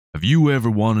Have you ever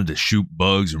wanted to shoot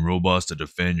bugs and robots to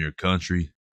defend your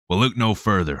country? Well, look no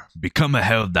further. Become a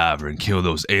Helldiver and kill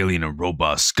those alien and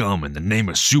robot scum in the name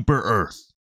of Super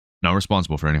Earth. Not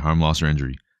responsible for any harm, loss, or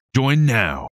injury. Join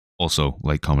now. Also,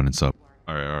 like, comment, and sub.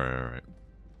 Alright.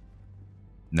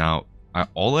 Now,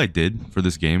 all I did for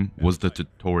this game was the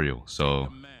tutorial, so...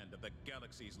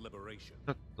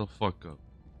 Shut the fuck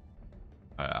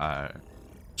up.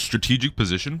 Strategic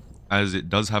position, as it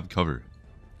does have cover.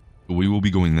 But we will be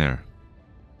going there.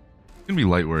 It's gonna be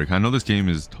light work. I know this game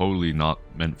is totally not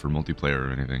meant for multiplayer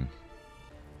or anything.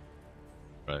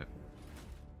 Right.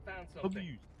 How do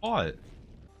you spot?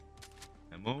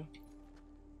 Ammo?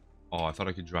 Oh, I thought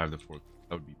I could drive the fork.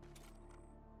 That would be...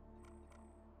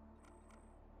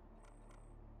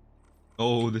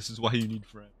 Oh, this is why you need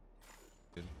friends.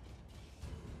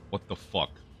 What the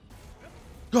fuck?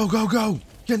 Go, go, go!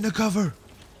 Get in the cover!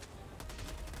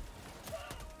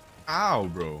 Ow,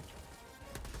 bro.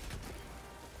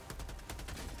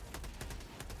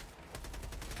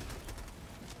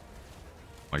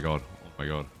 Oh my god. Oh my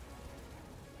god.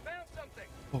 Found something.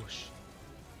 Oh shit.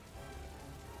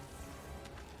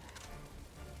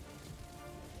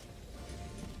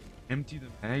 Empty the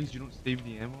mags? You don't save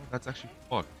the ammo? That's actually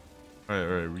fucked.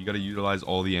 Alright. We gotta utilize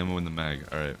all the ammo in the mag.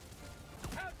 Alright.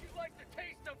 How'd you like the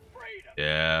taste of freedom?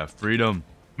 Yeah, freedom.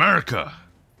 America!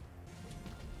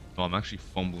 Oh, I'm actually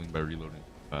fumbling by reloading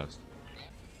fast.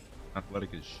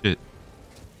 Athletic as shit.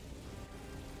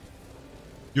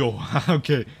 Yo,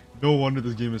 okay. No wonder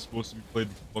this game is supposed to be played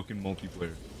fucking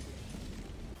multiplayer.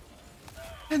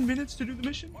 10 minutes to do the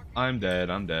mission? I'm dead.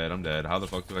 How the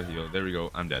fuck do I heal? There we go.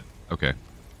 I'm dead. Okay.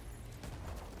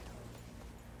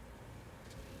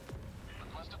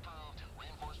 Request approved.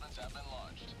 Reinforcements have been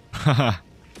launched. Haha.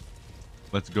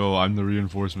 Let's go. I'm the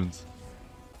reinforcements.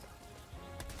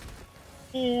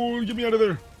 Oh, get me out of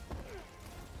there.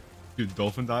 Dude,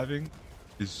 dolphin diving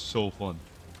is so fun.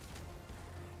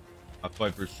 I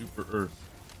fight for Super Earth.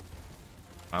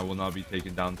 I will not be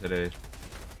taken down today.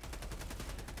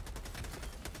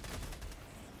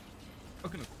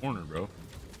 Stuck in a corner, bro.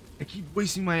 I keep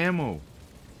wasting my ammo.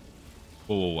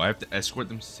 Whoa, I have to escort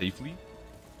them safely?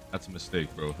 That's a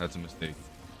mistake, bro. That's a mistake.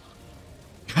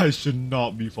 You guys should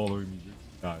not be following me. You're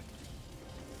gonna die.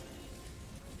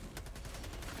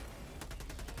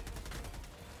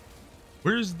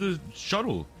 Where's the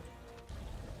shuttle?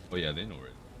 Oh yeah, they know where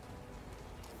it is.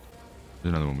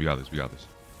 There's another one. We got this.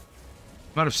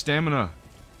 I'm out of stamina.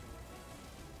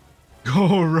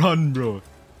 Go run, bro.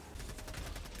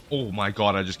 Oh my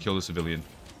god, I just killed a civilian.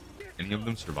 Any of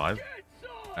them survive?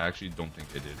 I actually don't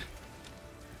think they did.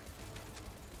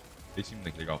 They seem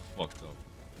like they got fucked up.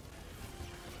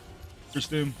 For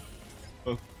stim.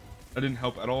 Oh, that didn't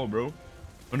help at all, bro.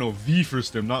 Oh no, V for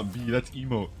stim, not B. That's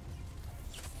emote.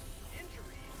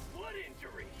 Injury? What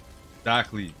injury?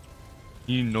 Exactly.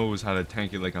 He knows how to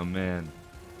tank it like a man.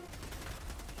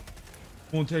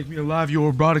 Won't take me alive, you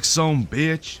robotic son,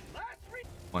 bitch.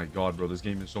 My god, bro, this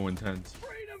game is so intense.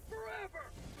 Freedom forever.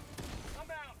 I'm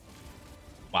out.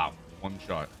 Wow, one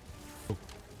shot. Oh.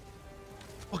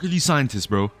 Fuck are these scientists,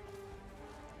 bro?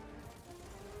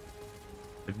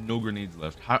 I have no grenades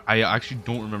left. I actually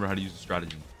don't remember how to use the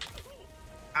strategy.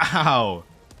 Ow!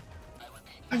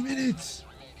 5 minutes!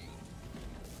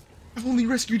 I've only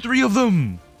rescued 3 of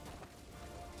them!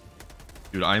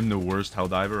 Dude, I am the worst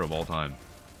Helldiver of all time.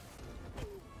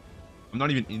 I'm not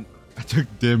even in... I took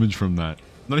damage from that.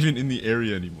 I'm not even in the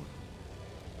area anymore.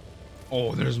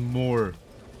 Oh, there's more.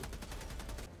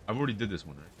 I've already did this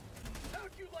one, right?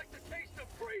 How'd you like the taste of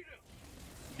freedom?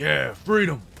 Yeah,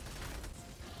 freedom.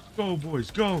 Go,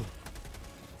 boys, go.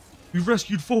 We've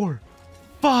rescued 4,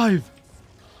 5,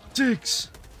 6.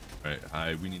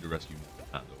 Alright, we need to rescue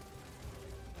that,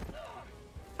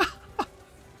 though.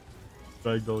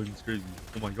 Ragdolling is crazy.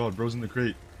 Oh my god, bro's in the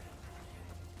crate.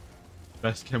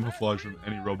 Best camouflage from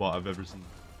any robot I've ever seen.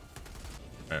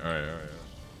 Alright.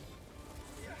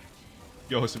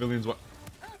 Yo, civilians, what?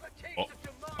 Oh,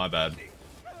 my bad.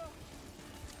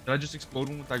 Did I just explode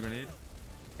one with that grenade?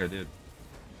 I think I did.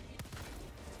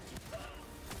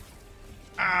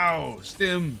 Ow!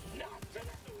 Stim!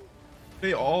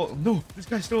 They all... No! This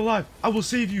guy's still alive! I will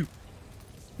save you!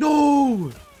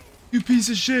 No! You piece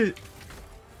of shit!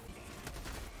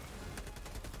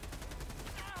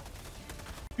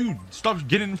 Dude, stop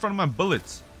getting in front of my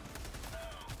bullets!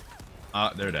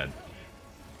 They're dead.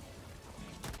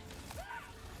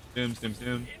 Stim.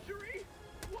 Injury?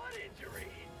 What injury?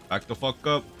 Back the fuck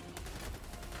up.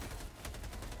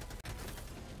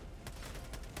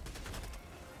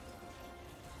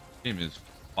 Game is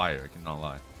fire, I cannot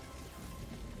lie.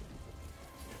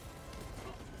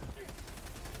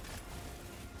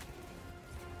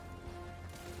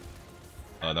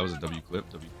 That was a W clip.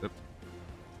 W clip.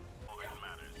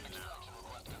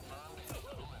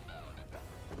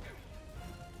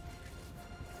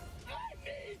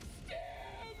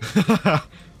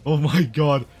 Oh my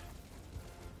god.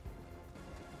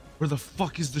 Where the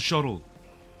fuck is the shuttle?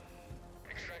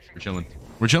 We're chilling.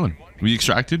 We're chilling. We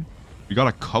extracted. We got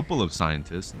a couple of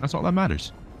scientists. And that's all that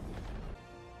matters.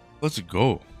 Let's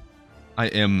go. I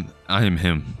am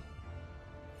him.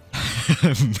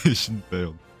 Mission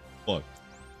failed. Fuck.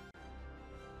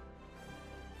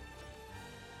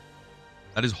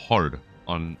 That is hard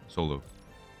on solo.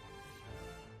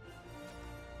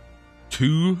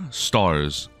 2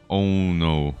 stars. Oh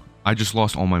no. I just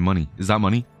lost all my money. Is that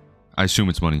money? I assume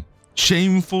it's money.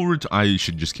 Shameful I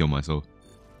should just kill myself.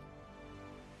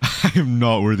 I am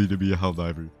not worthy to be a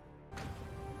Helldiver.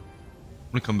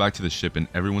 I'm gonna come back to the ship and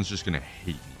everyone's just gonna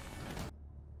hate me.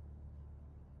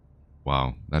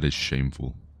 Wow, that is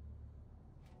shameful.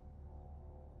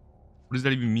 What does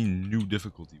that even mean, new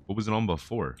difficulty? What was it on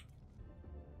before?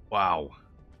 Wow.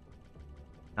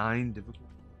 9 difficulty?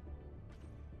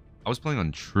 I was playing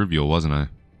on trivial, wasn't I?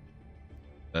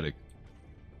 Pathetic.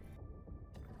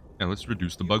 Yeah, let's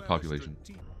reduce the bug population.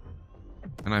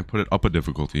 And I put it up a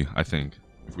difficulty, I think,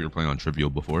 if we were playing on trivial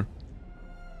before.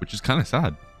 Which is kind of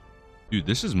sad. Dude,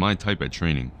 this is my type at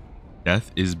training.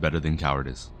 Death is better than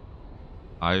cowardice.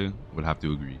 I would have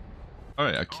to agree.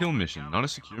 Alright, a kill mission, not a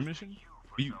secure mission?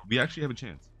 We actually have a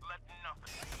chance.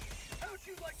 How'd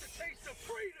you like the taste of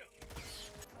freedom?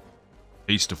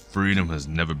 Taste of freedom has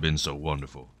never been so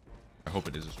wonderful. I hope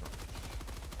it is as strong.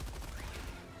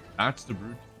 That's the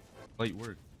brute. Light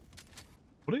word.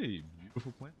 What a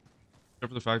beautiful plant. Except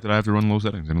for the fact that I have to run low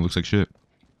settings and it looks like shit.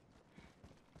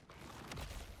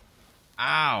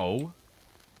 Ow.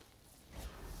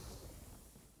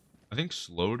 I think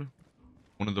slowed,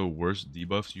 one of the worst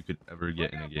debuffs you could ever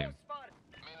get in a game.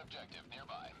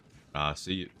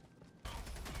 See it.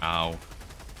 Ow.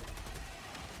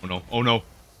 Oh no. Oh no.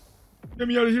 Get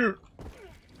me out of here.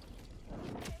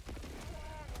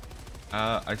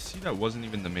 I see that wasn't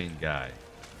even the main guy.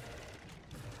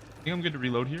 I think I'm good to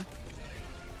reload here.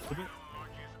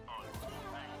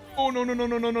 Oh no no no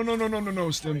no no no no no no no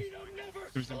no Stim.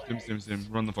 Stim.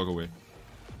 Run the fuck away.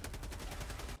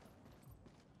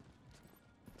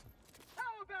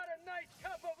 How about a nice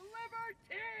cup of liver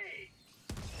tea?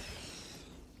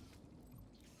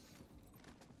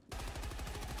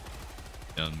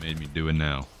 Done made me do it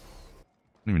now.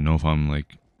 I don't even know if I'm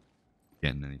like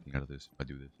getting anything out of this if I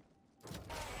do this.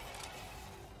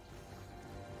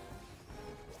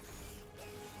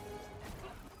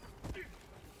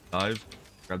 Dive,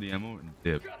 grab the ammo, and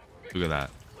dip. Look at that.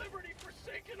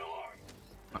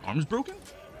 My arm's broken?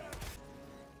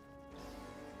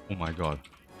 Oh my god.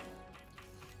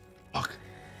 Fuck.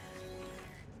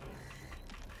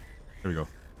 There we go.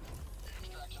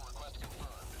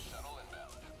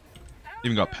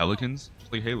 Even got pelicans?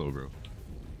 Just like Halo, bro.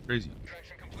 Crazy.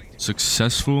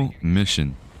 Successful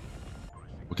mission.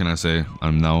 What can I say?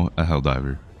 I'm now a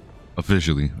Helldiver.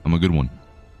 Officially, I'm a good one.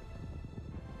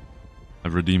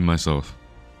 I've redeemed myself.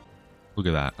 Look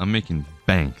at that. I'm making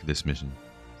bank this mission.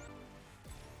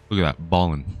 Look at that.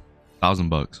 Ballin'.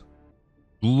 $1,000.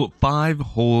 5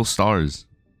 whole stars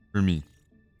for me.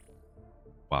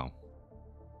 Wow.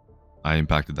 I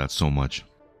impacted that so much.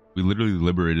 We literally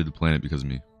liberated the planet because of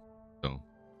me.